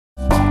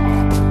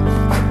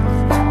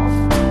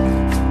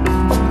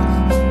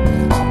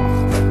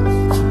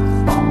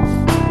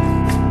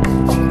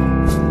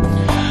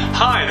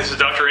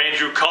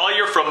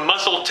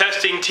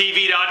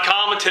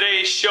MuscleTestingTV.com, and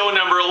today is show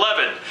number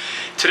 11.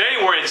 Today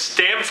we're in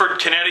Stamford,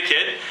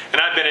 Connecticut,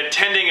 and I've been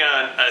attending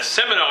a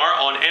seminar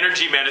on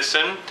energy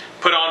medicine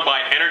put on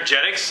by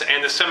Energetics,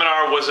 and the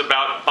seminar was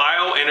about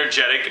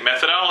bioenergetic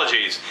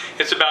methodologies.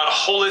 It's about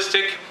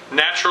holistic,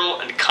 natural,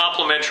 and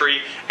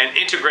complementary and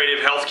integrative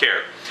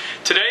healthcare.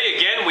 Today,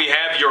 again, we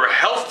have your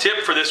health tip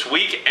for this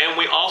week, and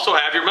we also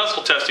have your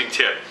muscle testing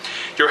tip.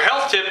 Your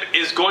health tip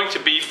is going to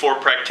be for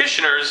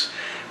practitioners,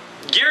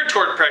 geared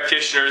toward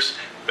practitioners,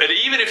 but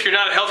even if you're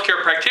not a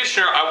healthcare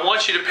practitioner, I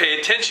want you to pay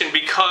attention,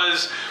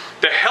 because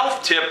the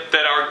health tip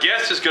that our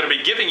guest is going to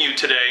be giving you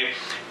today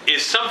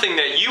is something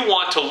that you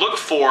want to look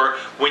for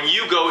when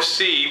you go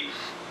see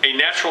a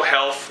natural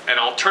health, an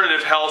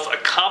alternative health, a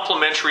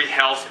complementary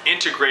health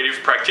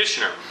integrative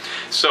practitioner.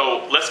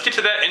 So let's get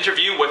to that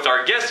interview with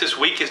our guest this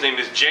week. His name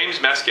is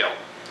James Maskell.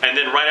 And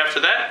then right after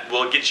that,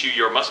 we'll get you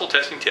your muscle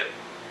testing tip.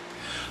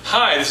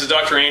 Hi, this is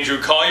Dr.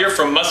 Andrew Collier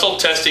from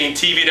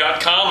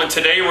MuscleTestingTV.com, and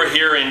today we're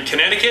here in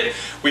Connecticut.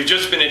 We've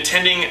just been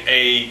attending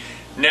a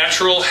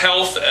natural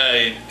health,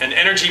 an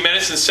energy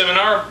medicine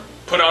seminar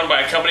put on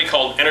by a company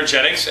called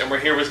Energetics, and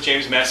we're here with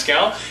James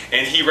Maskell,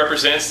 and he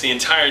represents the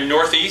entire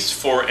Northeast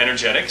for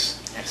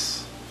Energetics.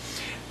 Yes.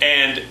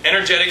 And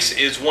Energetics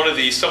is one of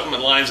the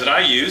supplement lines that I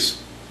use.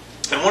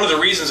 And one of the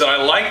reasons that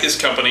I like this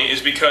company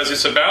is because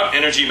it's about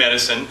energy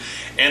medicine,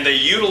 and they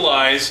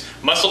utilize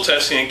muscle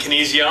testing and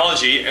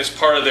kinesiology as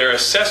part of their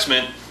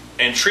assessment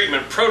and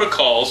treatment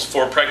protocols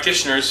for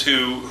practitioners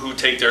who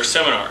take their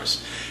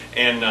seminars.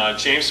 And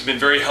James has been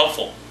very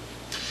helpful.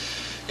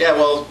 Yeah,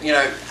 well, you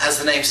know, as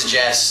the name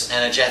suggests,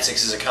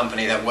 Energetics is a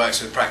company that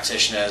works with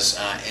practitioners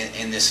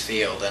in this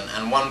field.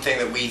 And one thing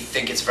that we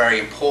think it's very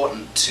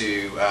important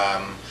to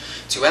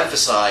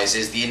emphasize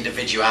is the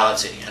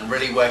individuality, and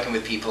really working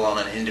with people on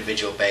an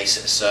individual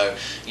basis. So,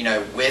 you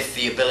know, with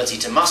the ability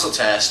to muscle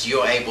test,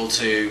 you're able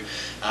to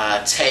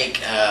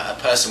take a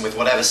person with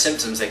whatever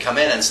symptoms they come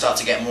in and start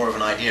to get more of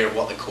an idea of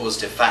what the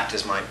causative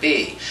factors might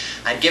be.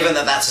 And given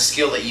that that's a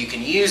skill that you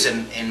can use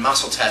in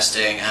muscle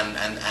testing and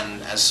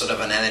as sort of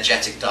an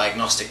energetic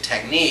diagnostic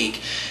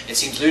technique, it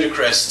seems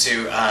ludicrous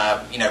to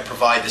you know,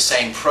 provide the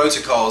same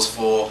protocols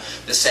for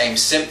the same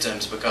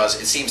symptoms, because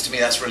it seems to me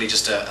that's really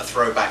just a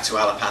throwback to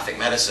allopathic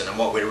medicine, and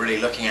what we're really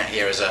looking at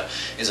here is a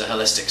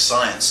holistic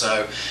science.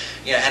 So,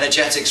 you know,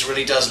 Energetics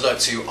really does look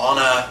to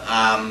honor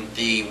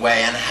the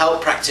way and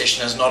help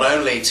practitioners not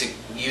only to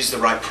use the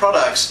right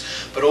products,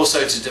 but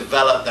also to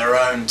develop their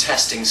own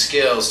testing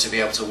skills to be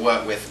able to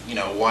work with, you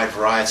know, a wide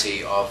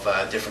variety of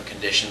different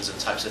conditions and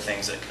types of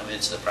things that come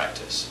into the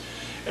practice.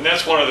 And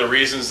that's one of the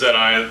reasons that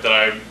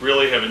I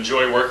really have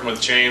enjoyed working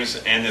with James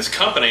and this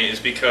company, is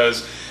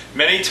because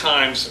many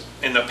times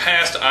in the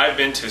past I've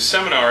been to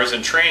seminars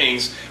and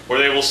trainings where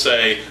they will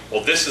say,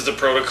 well, this is the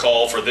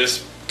protocol for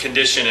this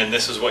condition, and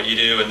this is what you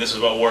do, and this is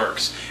what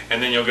works.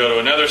 And then you'll go to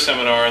another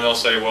seminar and they'll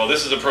say, well,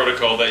 this is the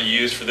protocol that you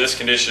use for this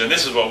condition, and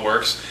this is what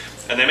works.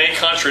 And they may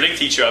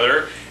contradict each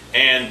other,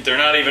 and they're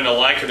not even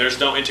alike, and there's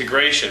no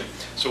integration.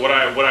 So what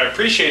I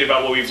appreciate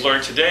about what we've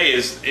learned today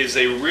is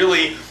they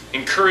really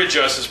encourage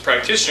us as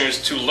practitioners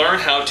to learn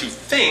how to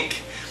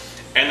think,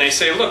 and they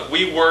say, look,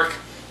 we work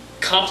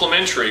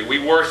complementary, we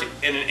work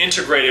in an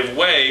integrative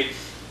way,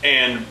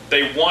 and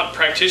they want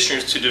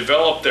practitioners to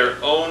develop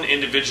their own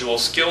individual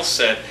skill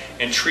set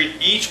and treat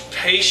each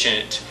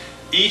patient,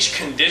 each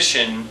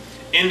condition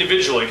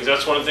individually, because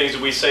that's one of the things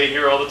that we say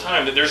here all the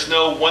time, that there's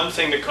no one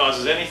thing that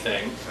causes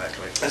anything.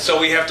 Exactly. And so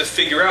we have to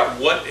figure out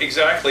what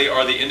exactly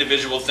are the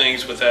individual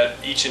things with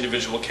each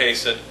individual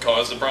case that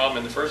caused the problem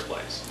in the first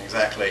place.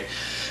 Exactly.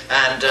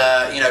 And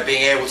you know,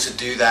 being able to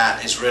do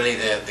that is really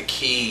the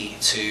key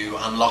to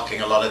unlocking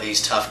a lot of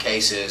these tough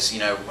cases. You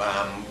know,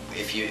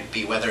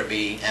 whether it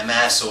be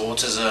MS or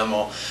autism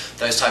or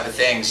those type of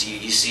things,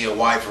 you see a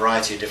wide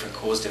variety of different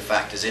causative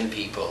factors in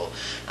people,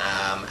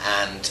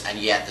 and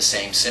yet the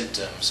same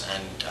symptoms.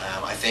 And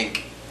I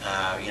think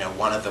you know,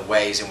 one of the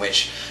ways in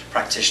which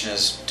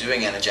practitioners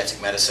doing energetic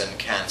medicine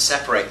can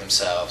separate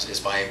themselves is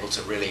by able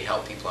to really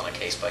help people on a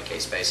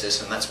case-by-case basis,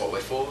 and that's what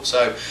we're for.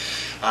 So,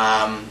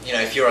 you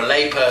know, if you're a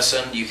lay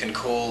person, you can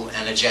call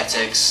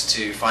Energetics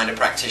to find a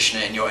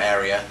practitioner in your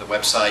area. The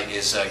website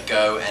is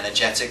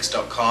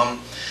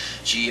goenergetics.com,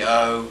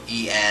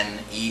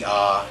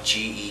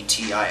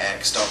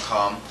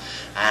 GOENERGETIX.com.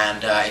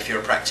 And if you're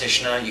a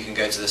practitioner, you can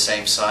go to the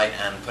same site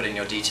and put in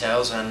your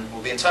details, and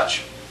we'll be in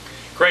touch.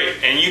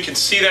 Great, and you can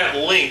see that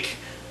link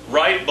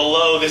right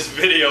below this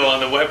video on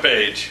the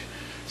webpage.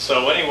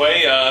 So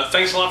anyway,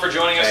 thanks a lot for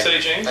joining us today,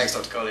 James. Thanks,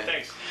 Dr. Collier.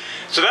 Thanks.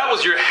 So that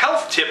was your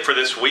health tip for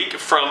this week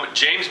from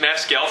James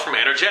Maskell from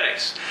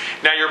Energetics.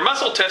 Now your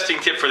muscle testing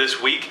tip for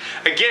this week,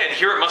 again,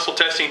 here at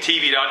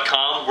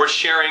MuscleTestingTV.com, we're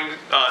sharing,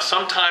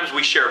 sometimes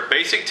we share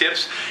basic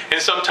tips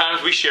and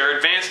sometimes we share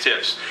advanced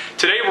tips.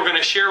 Today we're going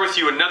to share with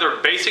you another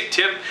basic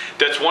tip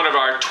that's one of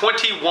our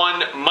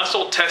 21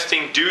 muscle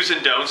testing do's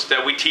and don'ts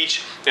that we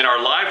teach in our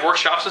live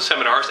workshops and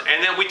seminars,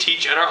 and that we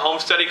teach in our home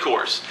study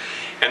course.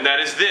 And that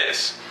is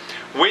this: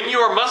 when you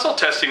are muscle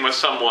testing with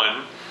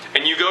someone,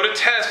 and you go to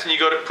test and you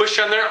go to push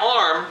on their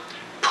arm,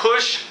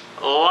 push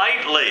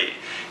lightly.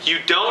 You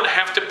don't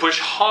have to push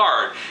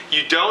hard.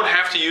 You don't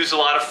have to use a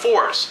lot of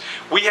force.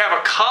 We have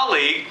a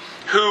colleague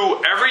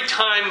who every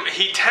time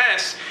he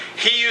tests,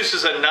 he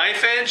uses a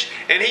knife edge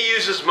and he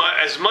uses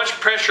as much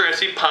pressure as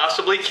he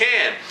possibly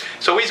can.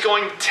 So he's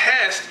going to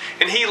test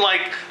and he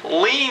like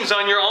leans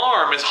on your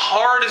arm as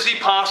hard as he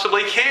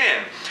possibly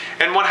can.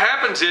 And what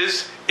happens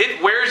is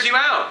it wears you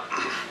out.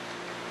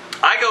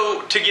 I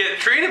go to get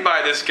treated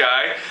by this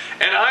guy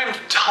and I'm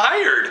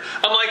tired.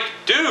 I'm like,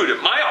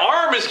 dude, my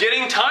arm is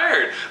getting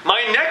tired.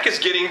 My neck is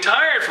getting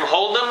tired from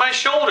holding on my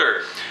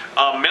shoulder.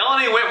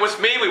 Melanie went with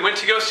me. We went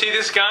to go see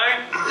this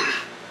guy.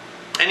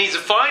 And he's a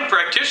fine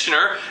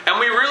practitioner, and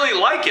we really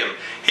like him.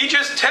 He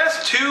just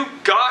tests too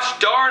gosh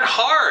darn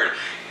hard.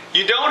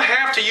 You don't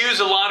have to use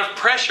a lot of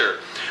pressure.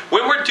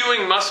 When we're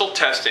doing muscle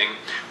testing,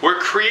 we're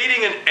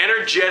creating an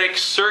energetic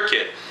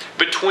circuit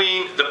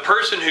between the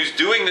person who's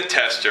doing the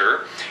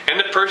tester and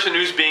the person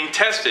who's being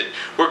tested.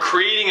 We're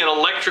creating an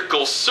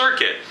electrical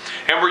circuit,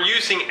 and we're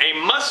using a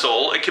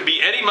muscle, it could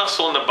be any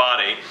muscle in the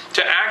body,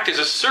 to act as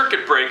a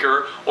circuit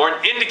breaker or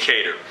an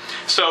indicator.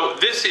 So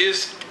this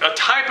is a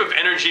type of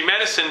energy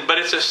medicine, but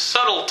it's a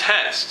subtle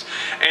test.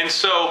 And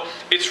so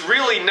it's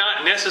really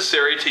not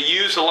necessary to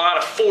use a lot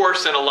of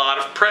force and a lot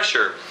of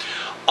pressure.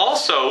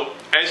 Also,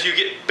 as you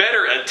get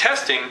better at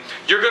testing,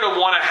 you're going to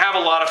want to have a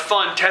lot of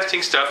fun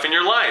testing stuff in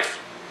your life.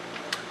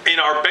 In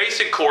our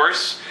basic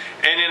course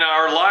and in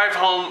our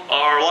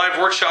live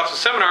workshops and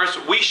seminars,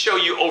 we show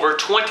you over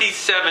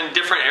 27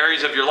 different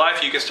areas of your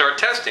life you can start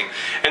testing.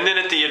 And then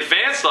at the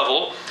advanced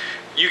level,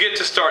 you get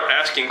to start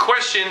asking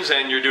questions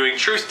and you're doing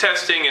truth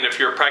testing, and if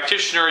you're a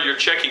practitioner, you're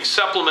checking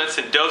supplements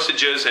and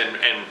dosages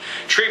and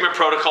treatment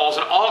protocols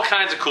and all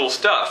kinds of cool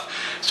stuff.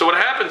 So what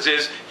happens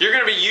is you're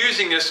going to be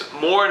using this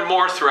more and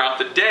more throughout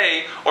the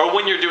day, or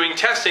when you're doing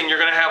testing, you're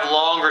going to have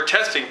longer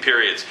testing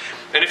periods.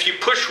 And if you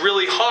push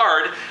really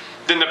hard,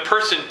 then the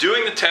person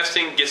doing the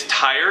testing gets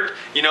tired.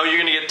 You know, you're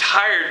going to get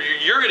tired.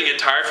 You're going to get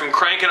tired from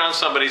cranking on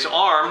somebody's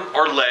arm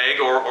or leg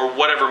or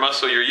whatever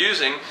muscle you're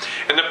using.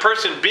 And the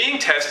person being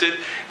tested,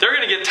 they're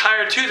going to get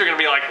tired too. They're going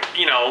to be like,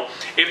 you know,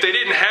 if they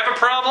didn't have a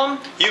problem,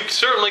 you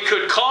certainly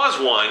could cause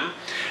one.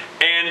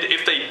 And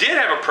if they did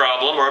have a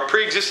problem or a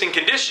pre-existing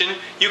condition,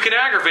 you can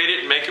aggravate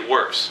it and make it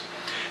worse.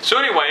 So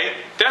anyway,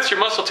 that's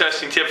your muscle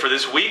testing tip for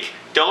this week.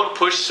 Don't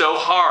push so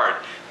hard.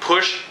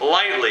 Push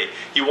lightly.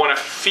 You want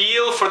to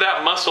feel for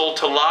that muscle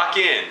to lock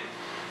in.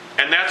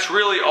 And that's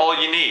really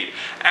all you need.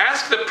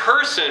 Ask the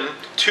person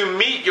to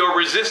meet your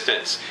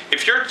resistance.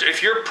 If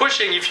you're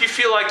pushing, if you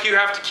feel like you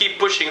have to keep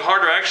pushing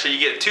harder, actually you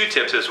get 2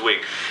 tips this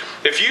week.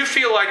 If you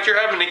feel like you're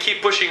having to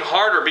keep pushing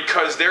harder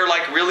because they're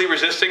like really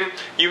resisting,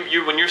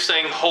 when you're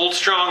saying hold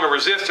strong or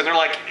resist and they're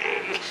like,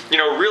 you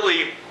know,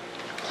 really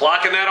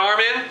locking that arm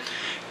in,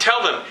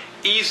 tell them,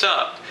 ease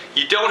up.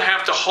 You don't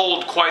have to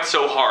hold quite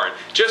so hard.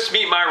 Just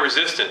meet my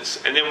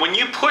resistance. And then when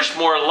you push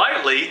more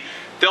lightly,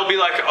 they'll be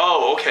like,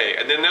 oh, okay.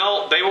 And then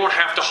they won't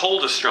have to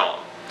hold as strong.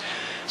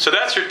 So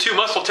that's your 2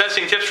 muscle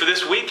testing tips for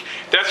this week.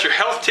 That's your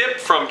health tip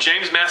from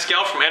James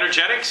Maskell from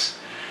Energetics.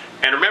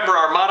 And remember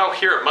our motto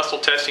here at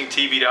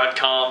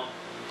MuscleTestingTV.com.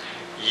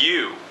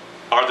 You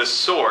are the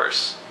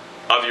source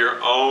of your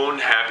own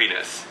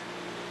happiness.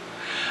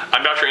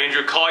 I'm Dr.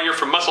 Andrew Collier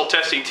from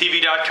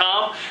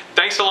MuscleTestingTV.com.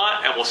 Thanks a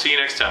lot, and we'll see you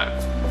next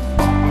time.